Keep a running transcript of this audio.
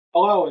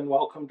Hello and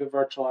welcome to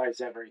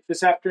Virtualize Everything.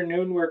 This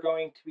afternoon we're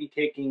going to be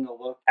taking a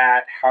look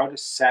at how to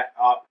set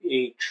up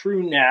a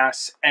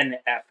TrueNAS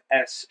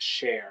NFS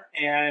share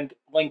and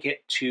link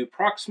it to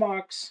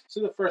Proxmox. So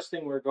the first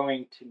thing we're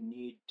going to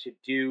need to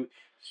do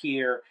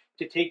here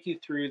to take you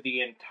through the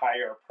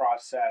entire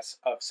process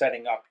of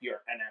setting up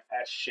your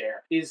NFS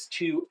share is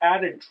to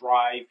add a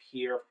drive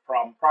here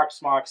from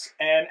Proxmox.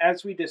 And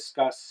as we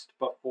discussed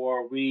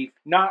before, we've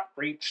not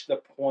reached the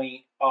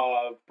point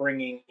of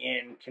bringing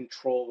in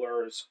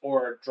controllers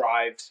or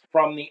drives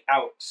from the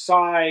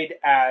outside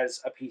as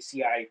a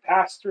PCI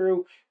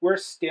pass-through. We're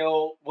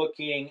still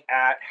looking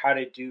at how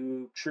to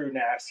do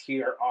TrueNAS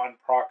here on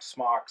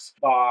Proxmox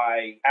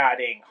by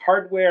adding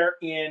hardware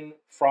in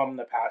from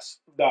the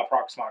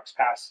Proxmox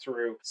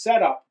pass-through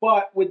setup.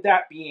 But with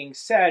that being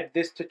said,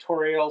 this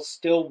tutorial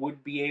still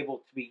would be able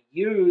to be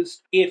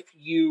used if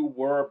you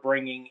were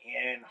bringing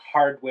in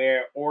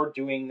hardware or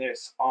doing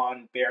this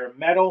on bare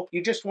metal.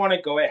 You just want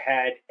to go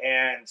ahead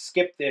and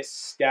skip this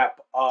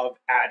step of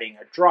adding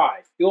a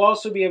drive. You'll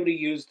also be able to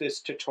use this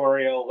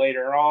tutorial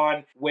later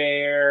on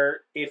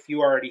where if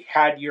you already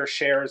had your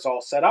shares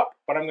all set up,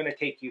 but I'm going to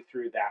take you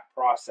through that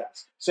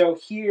process. So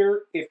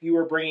here, if you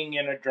were bringing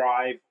in a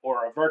drive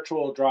or a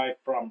virtual drive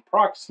from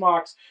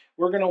Proxmox,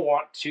 we're going to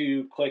want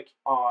to click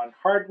on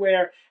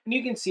hardware, and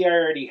you can see I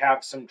already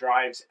have some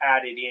drives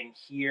added in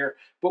here,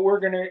 but we're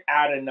going to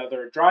add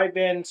another drive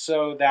in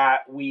so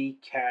that we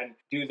can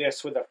do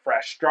this with a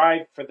fresh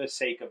drive for the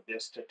sake of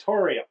this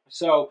tutorial.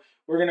 So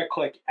we're going to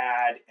click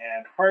add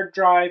and hard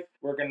drive.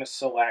 We're going to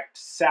select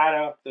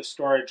SATA. The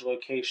storage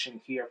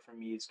location here for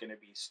me is going to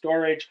be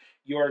storage.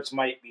 Yours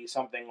might be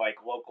something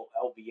like local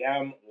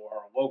LVM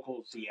or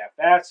local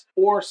ZFS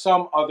or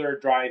some other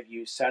drive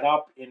you set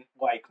up in,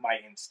 like my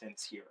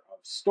instance here of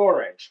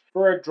storage.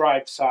 For a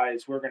drive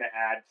size, we're going to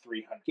add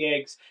 300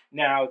 gigs.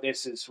 Now,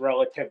 this is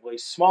relatively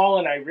small,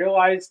 and I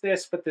realize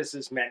this, but this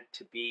is meant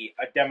to be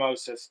a demo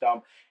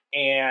system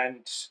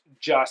and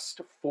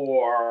just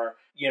for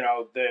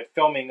the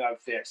filming of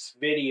this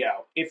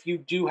video. If you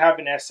do have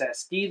an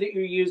SSD that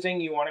you're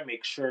using, you want to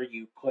make sure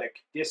you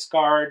click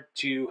discard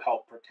to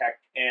help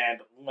protect and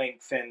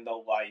lengthen the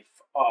life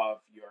of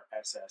your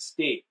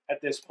SSD.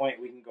 At this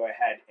point, we can go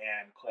ahead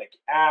and click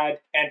add,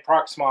 and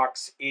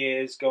Proxmox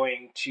is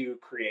going to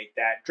create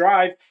that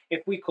drive.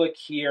 If we click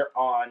here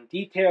on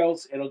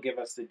details, it'll give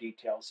us the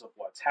details of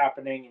what's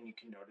happening, and you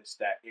can notice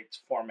that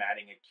it's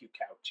formatting a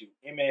QCOW2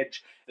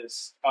 image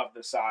of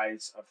the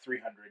size of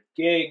 300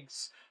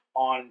 gigs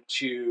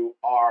onto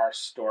our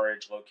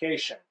storage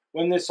location.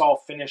 When this all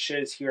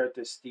finishes here at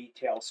this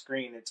detail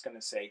screen, it's going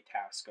to say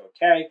task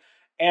OK.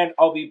 And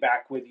I'll be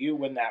back with you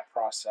when that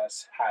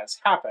process has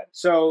happened.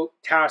 So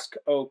task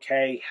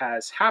OK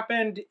has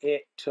happened.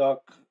 It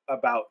took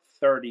about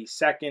 30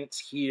 seconds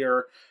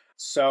here.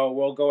 So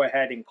we'll go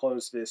ahead and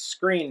close this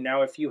screen.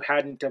 Now, if you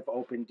hadn't have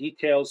opened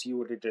details, you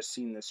would have just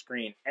seen the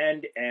screen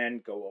end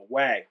and go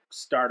away.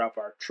 Start up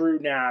our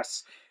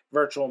TrueNAS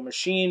virtual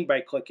machine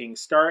by clicking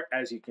start.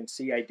 As you can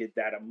see, I did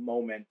that a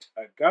moment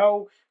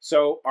ago.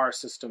 So our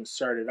system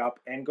started up,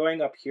 and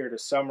going up here to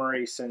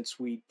summary, since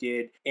we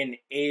did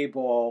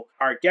enable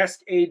our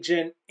guest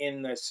agent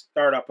in the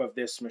startup of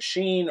this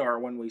machine, or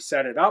when we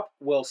set it up,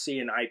 we'll see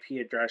an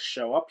IP address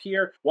show up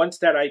here. Once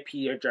that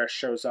IP address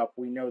shows up,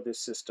 we know the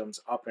system's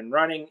up and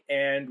running,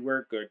 and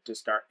we're good to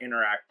start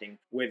interacting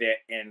with it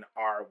in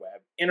our web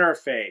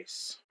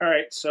interface. All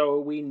right, so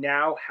we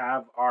now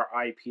have our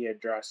IP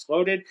address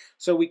loaded,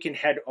 so we can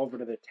head over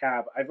to the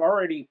tab. I've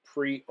already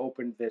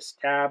pre-opened this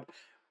tab,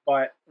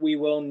 but we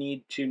will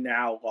need to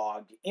now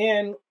log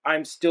in.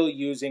 I'm still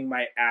using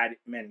my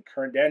admin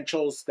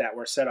credentials that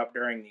were set up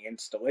during the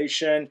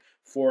installation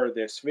for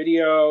this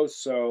video.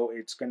 So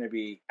it's going to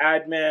be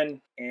admin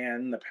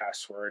and the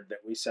password that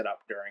we set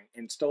up during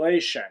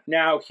installation.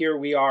 Now here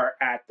we are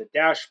at the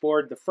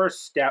dashboard. The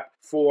first step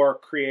for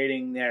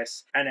creating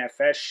this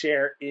NFS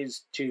share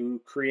is to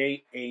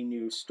create a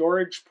new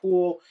storage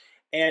pool.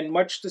 And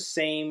much the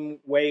same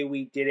way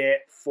we did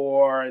it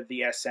for the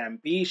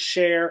SMB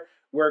share,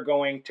 we're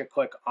going to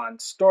click on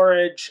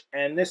storage.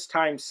 And this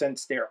time,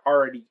 since there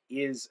already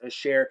is a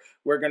share,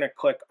 we're going to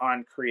click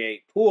on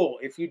create pool.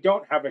 If you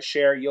don't have a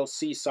share, you'll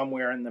see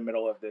somewhere in the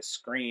middle of this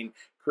screen,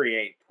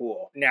 create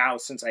pool. Now,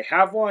 since I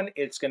have one,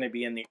 it's going to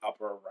be in the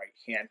upper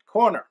right-hand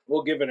corner.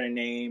 We'll give it a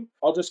name.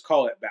 I'll just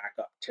call it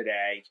backup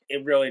today.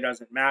 It really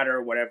doesn't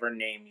matter, whatever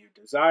name you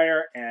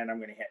desire. And I'm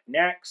going to hit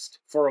next.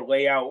 For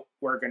layout,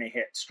 we're going to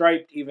hit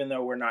striped, even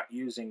though we're not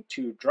using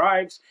 2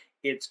 drives.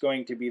 It's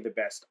going to be the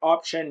best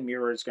option.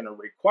 Mirror is going to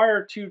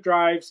require 2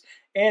 drives,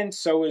 and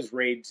so is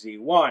RAID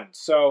Z1.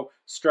 So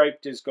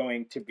striped is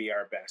going to be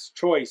our best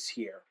choice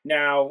here.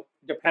 Now,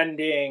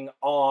 depending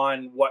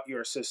on what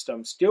your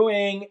system's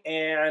doing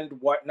and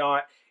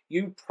whatnot,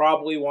 you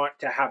probably want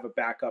to have a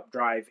backup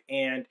drive,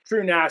 and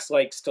TrueNAS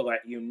likes to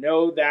let you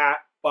know that,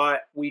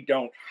 but we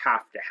don't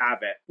have to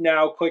have it.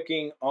 Now,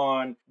 clicking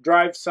on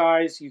drive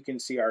size, you can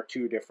see our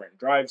 2 different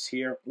drives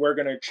here. We're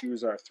going to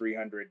choose our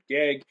 300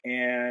 gig,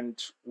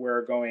 and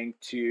we're going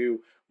to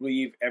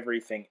leave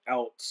everything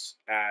else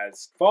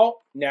as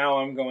default. Now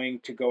I'm going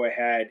to go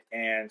ahead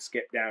and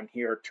skip down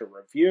here to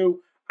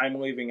review. I'm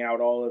leaving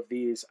out all of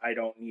these. I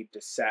don't need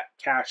to set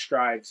cache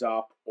drives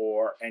up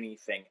or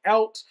anything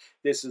else.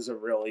 This is a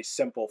really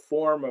simple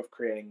form of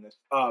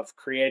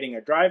creating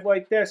a drive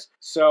like this.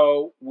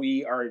 So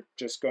we are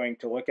just going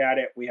to look at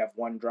it. We have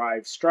one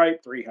drive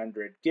stripe,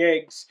 300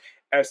 gigs.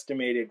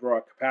 Estimated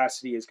raw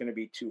capacity is going to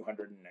be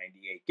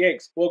 298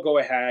 gigs. We'll go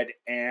ahead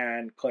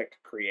and click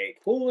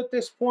create pool at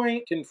this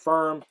point,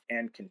 confirm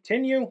and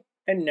continue.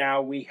 And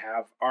now we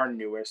have our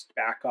newest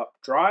backup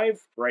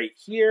drive right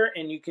here.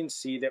 And you can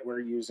see that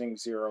we're using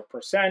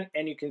 0%.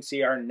 And you can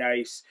see our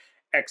nice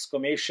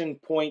exclamation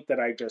point that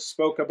I just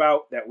spoke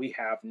about, that we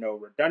have no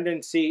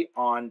redundancy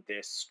on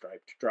this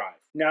striped drive.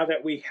 Now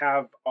that we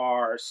have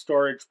our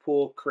storage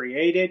pool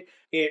created,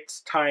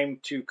 it's time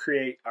to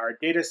create our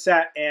data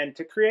set. And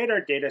to create our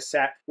data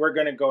set, we're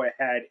going to go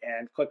ahead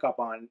and click up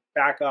on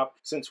backup.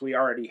 Since we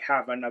already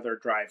have another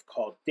drive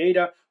called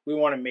data, we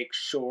want to make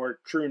sure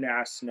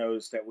TrueNAS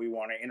knows that we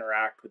want to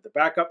interact with the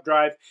backup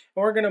drive.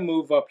 And we're going to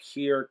move up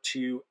here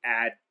to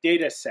add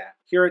data set.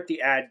 Here at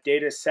the add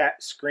data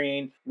set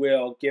screen,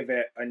 we'll give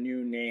it a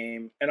new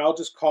name, and I'll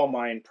just call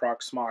mine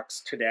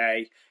Proxmox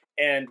today.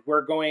 And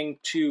we're going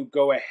to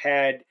go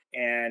ahead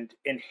and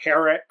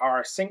inherit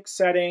our sync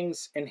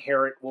settings.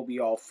 Inherit will be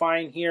all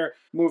fine here.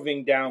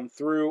 Moving down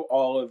through,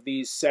 all of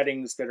these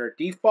settings that are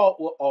default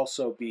will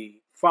also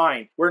be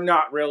fine. We're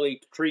not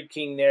really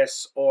tweaking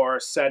this or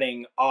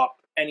setting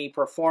up any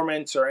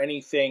performance or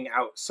anything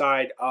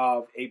outside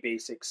of a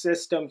basic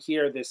system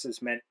here. This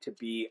is meant to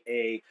be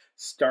a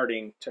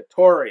starting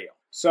tutorial.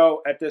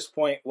 So at this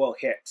point, we'll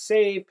hit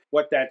save.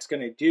 What that's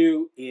going to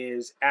do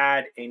is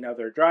add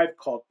another drive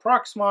called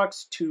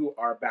Proxmox to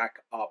our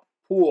backup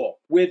pool.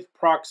 With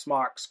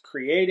Proxmox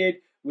created,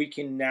 we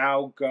can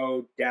now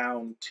go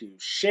down to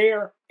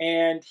share.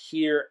 And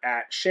here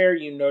at share,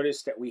 you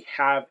notice that we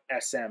have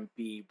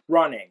SMB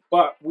running,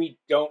 but we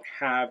don't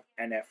have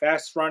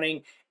NFS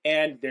running.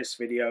 And this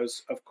video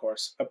is, of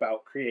course,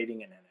 about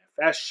creating an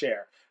NFS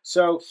share.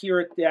 So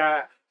here at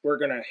that, we're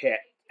going to hit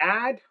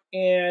add,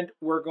 and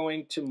we're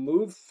going to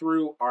move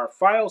through our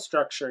file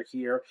structure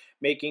here,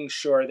 making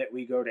sure that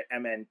we go to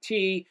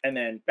MNT and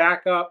then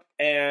backup,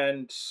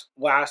 and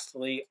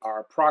lastly,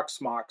 our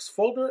Proxmox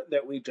folder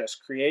that we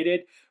just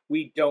created.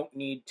 We don't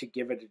need to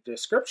give it a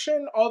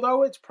description,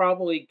 although it's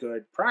probably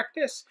good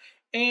practice.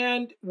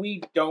 And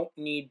we don't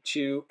need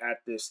to,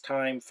 at this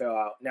time, fill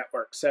out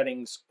network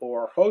settings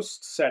or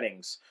host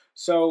settings.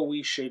 So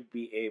we should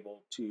be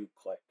able to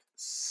click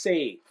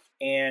save.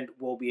 And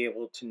we'll be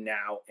able to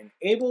now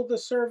enable the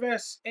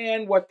service.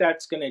 And what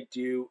that's going to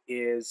do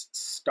is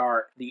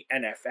start the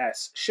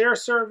NFS share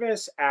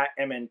service at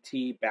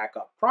MNT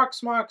backup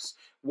Proxmox,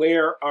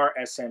 where our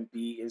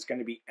SMB is going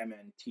to be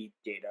MNT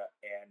data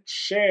and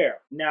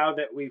share. Now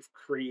that we've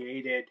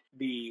created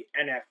the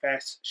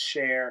NFS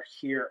share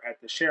here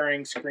at the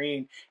sharing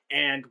screen,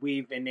 and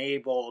we've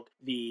enabled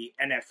the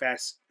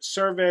NFS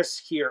service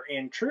here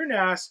in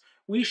TrueNAS,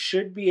 we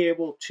should be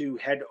able to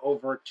head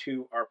over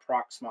to our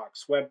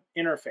Proxmox web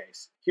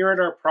interface. Here at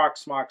our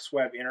Proxmox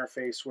web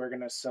interface, we're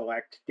going to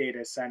select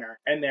data center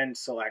and then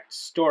select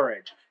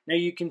storage. Now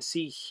you can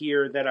see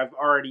here that I've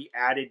already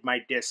added my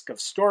disk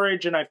of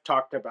storage, and I've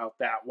talked about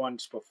that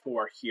once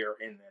before here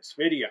in this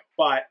video.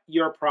 But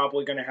you're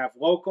probably going to have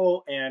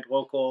local and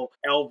local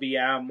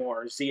LVM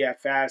or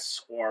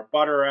ZFS or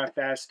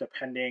ButterFS,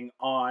 depending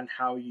on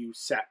how you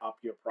set up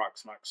your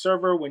Proxmox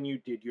server when you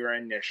did your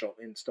initial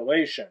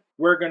installation.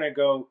 We're going to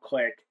go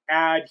click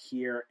add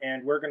here,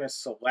 and we're going to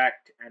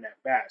select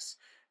NFS.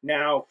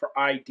 Now for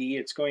ID,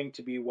 it's going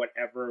to be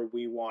whatever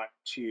we want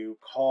to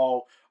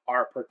call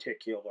our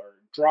particular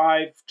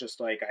drive,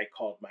 just like I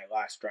called my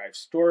last drive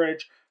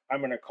storage. I'm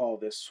going to call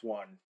this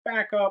one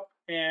backup,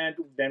 and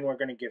then we're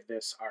going to give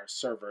this our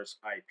server's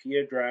IP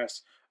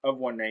address of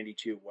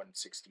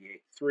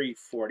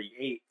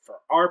 192.168.348 for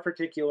our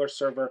particular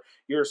server.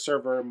 Your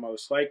server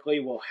most likely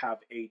will have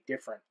a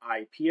different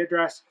IP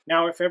address.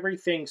 Now, if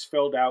everything's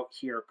filled out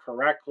here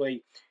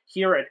correctly,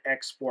 here at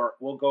export,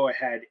 we'll go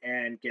ahead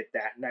and get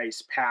that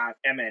nice path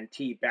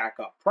MNT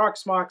backup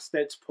Proxmox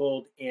that's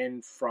pulled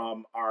in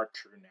from our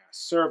TrueNAS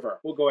server.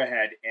 We'll go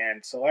ahead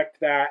and select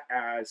that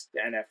as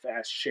the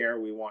NFS share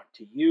we want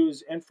to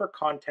use. And for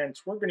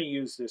contents, we're going to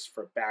use this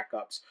for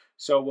backups.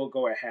 So we'll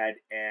go ahead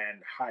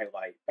and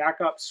highlight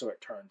backups so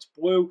it turns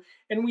blue.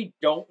 And we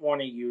don't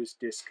want to use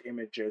disk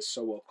images,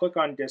 so we'll click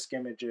on disk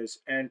images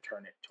and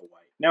turn it to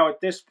white. Now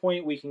at this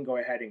point, we can go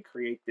ahead and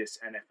create this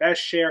NFS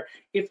share.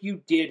 If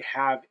you did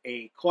have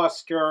a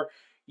cluster,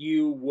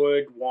 you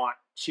would want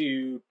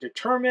to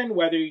determine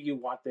whether you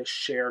want this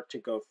share to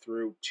go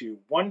through to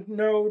one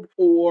node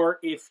or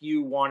if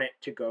you want it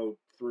to go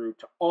through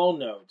to all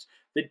nodes.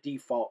 The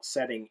default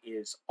setting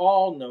is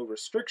all, no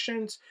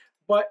restrictions.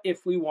 But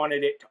if we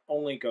wanted it to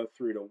only go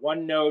through to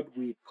one node,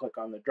 we'd click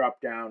on the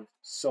drop down,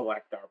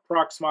 select our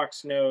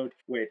Proxmox node,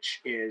 which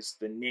is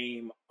the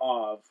name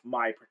of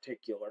my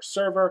particular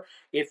server.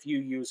 If you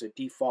use a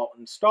default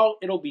install,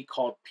 it'll be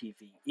called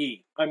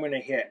PVE. I'm going to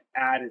hit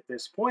add at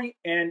this point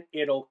and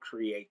it'll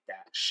create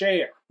that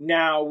share.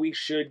 Now we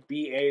should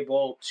be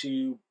able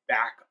to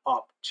back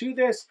up to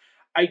this.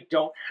 I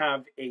don't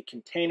have a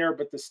container,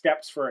 but the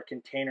steps for a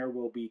container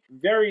will be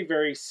very,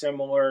 very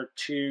similar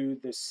to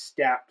the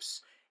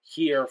steps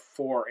here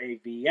for a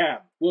VM.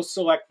 We'll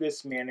select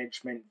this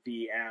management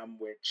VM,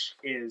 which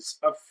is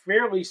a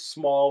fairly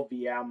small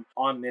VM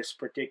on this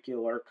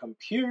particular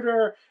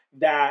computer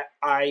that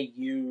I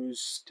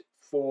used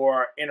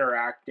for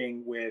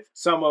interacting with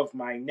some of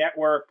my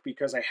network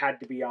because I had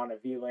to be on a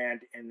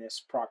VLAN in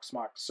this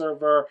Proxmox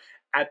server.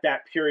 At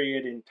that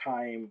period in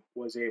time,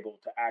 was able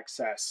to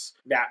access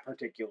that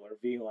particular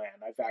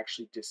VLAN. I've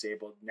actually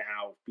disabled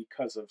now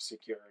because of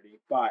security.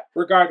 But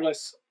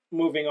regardless,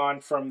 moving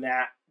on from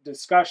that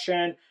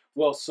discussion,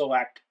 we'll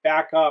select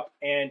backup,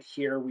 and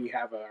here we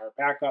have our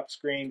backup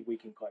screen. We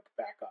can click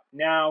backup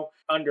now.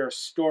 Under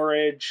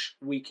storage,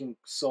 we can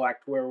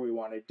select where we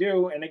want to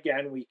do, and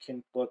again, we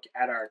can look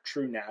at our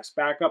TrueNAS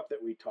backup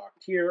that we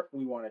talked here.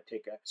 We want to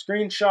take a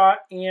screenshot,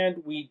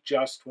 and we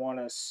just want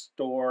to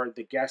store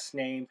the guest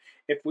name.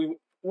 If we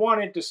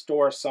wanted to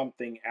store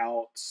something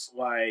else,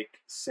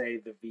 like say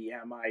the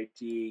VM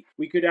ID,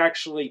 we could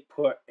actually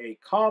put a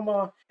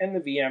comma and the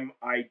VM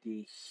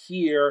ID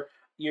here.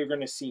 You're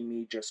going to see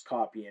me just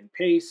copy and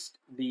paste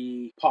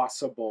the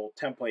possible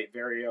template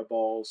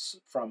variables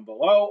from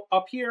below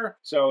up here.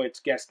 So it's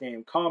guest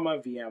name, comma,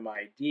 VM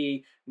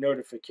ID,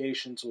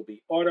 notifications will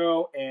be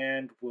auto,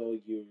 and we'll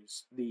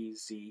use the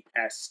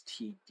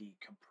ZSTD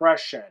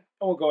compression.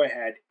 And we'll go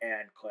ahead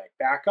and click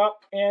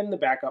backup, and the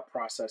backup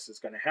process is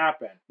going to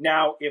happen.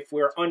 Now, if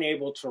we're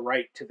unable to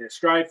write to this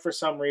drive for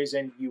some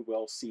reason, you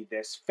will see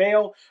this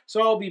fail.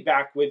 So I'll be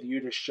back with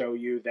you to show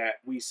you that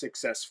we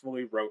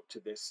successfully wrote to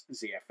this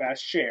ZFS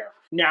share.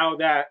 Now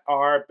that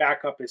our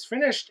backup is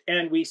finished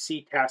and we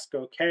see task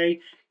OK,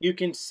 you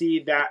can see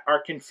that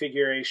our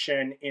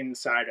configuration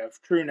inside of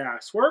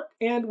TrueNAS worked,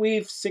 and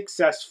we've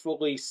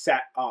successfully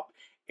set up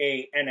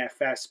a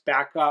NFS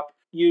backup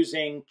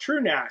using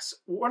TrueNAS.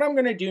 What I'm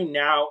going to do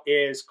now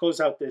is close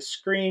out this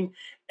screen,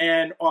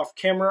 and off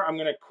camera, I'm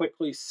going to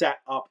quickly set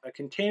up a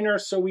container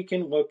so we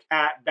can look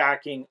at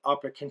backing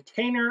up a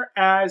container,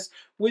 as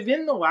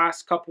within the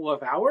last couple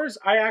of hours,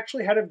 I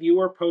actually had a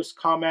viewer post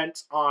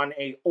comments on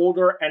an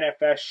older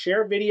NFS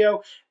share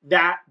video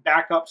that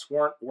backups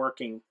weren't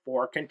working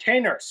for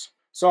containers.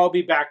 So I'll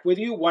be back with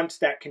you once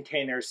that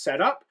container is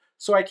set up,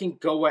 so I can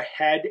go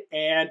ahead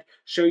and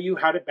show you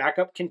how to back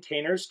up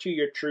containers to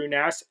your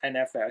TrueNAS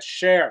NFS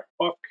share.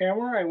 Off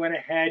camera, I went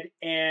ahead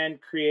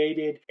and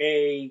created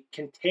a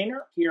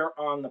container here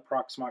on the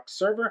Proxmox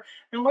server,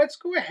 and let's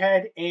go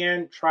ahead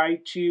and try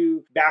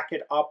to back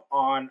it up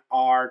on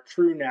our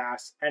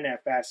TrueNAS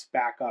NFS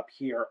backup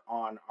here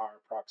on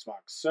our Proxmox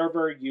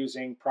server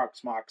using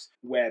Proxmox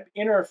web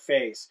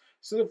interface.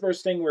 So the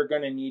first thing we're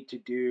going to need to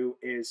do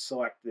is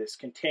select this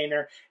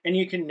container, and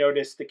you can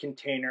notice the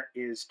container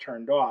is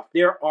turned off.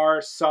 There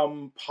are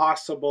some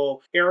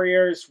possible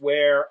areas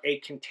where a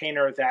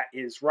container that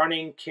is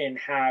running can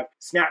have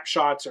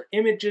snapshots or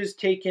images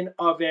taken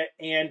of it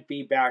and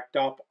be backed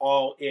up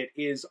while it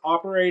is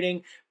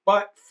operating.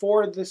 But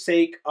for the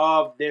sake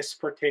of this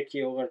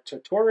particular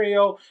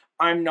tutorial,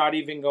 I'm not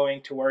even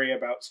going to worry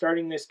about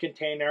starting this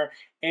container,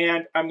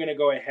 and I'm going to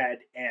go ahead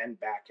and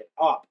back it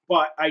up.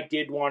 But I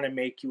did want to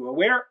make you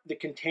aware the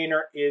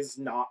container is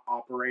not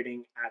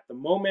operating at the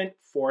moment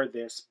for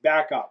this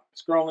backup.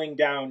 Scrolling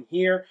down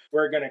here,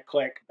 we're going to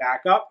click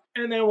backup,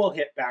 and then we'll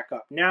hit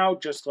backup now,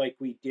 just like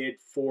we did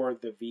for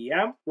the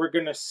VM. We're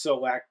going to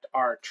select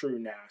our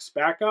TrueNAS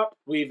backup,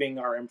 leaving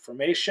our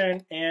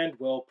information, and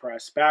we'll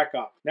press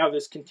backup. Now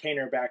this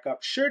container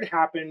backup should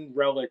happen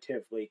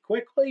relatively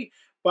quickly,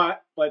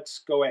 but let's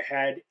go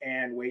ahead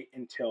and wait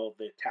until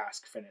the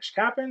task finished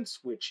happens,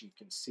 which you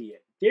can see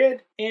it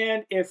did.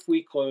 And if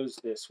we close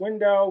this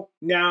window,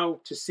 now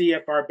to see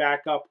if our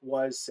backup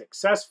was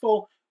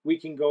successful, we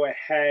can go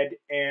ahead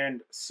and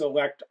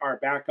select our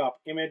backup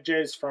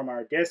images from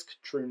our disk,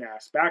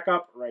 TrueNAS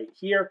backup right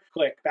here,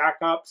 click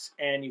backups,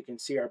 and you can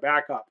see our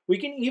backup. We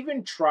can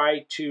even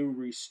try to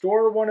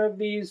restore one of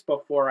these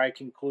before I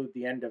conclude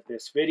the end of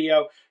this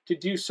video. To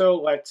do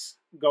so, let's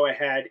go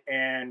ahead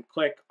and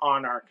click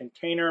on our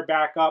container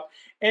backup,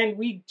 and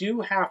we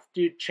do have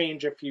to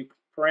change a few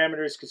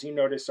parameters because you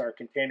notice our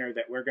container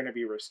that we're going to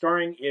be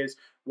restoring is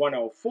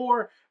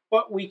 104,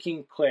 but we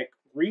can click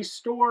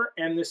restore,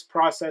 and this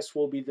process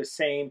will be the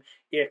same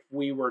if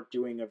we were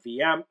doing a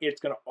VM. It's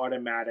going to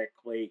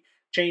automatically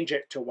change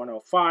it to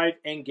 105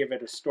 and give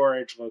it a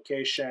storage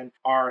location.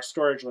 Our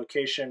storage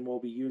location we'll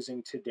be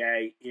using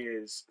today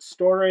is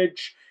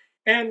storage,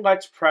 And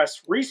let's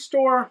press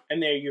restore,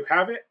 and there you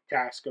have it,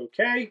 task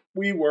OK.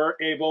 We were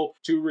able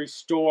to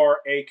restore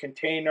a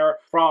container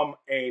from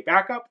a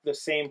backup. The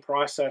same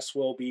process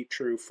will be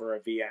true for a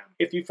VM.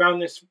 If you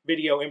found this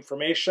video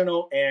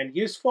informational and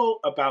useful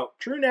about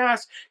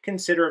TrueNAS,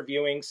 consider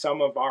viewing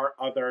some of our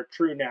other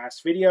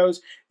TrueNAS videos.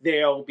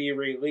 They'll be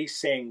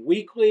releasing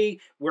weekly.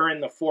 We're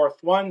in the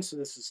fourth one, so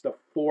this is the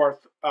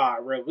fourth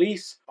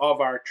release of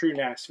our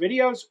TrueNAS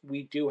videos.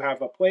 We do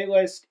have a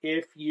playlist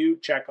if you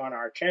check on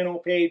our channel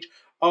page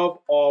of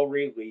all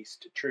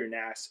released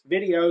TrueNAS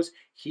videos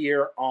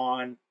here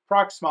on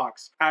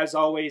Proxmox. As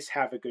always,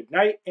 have a good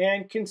night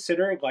and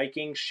consider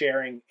liking,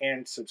 sharing,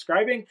 and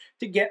subscribing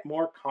to get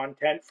more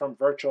content from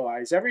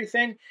Virtualize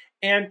Everything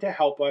and to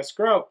help us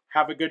grow.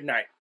 Have a good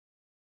night.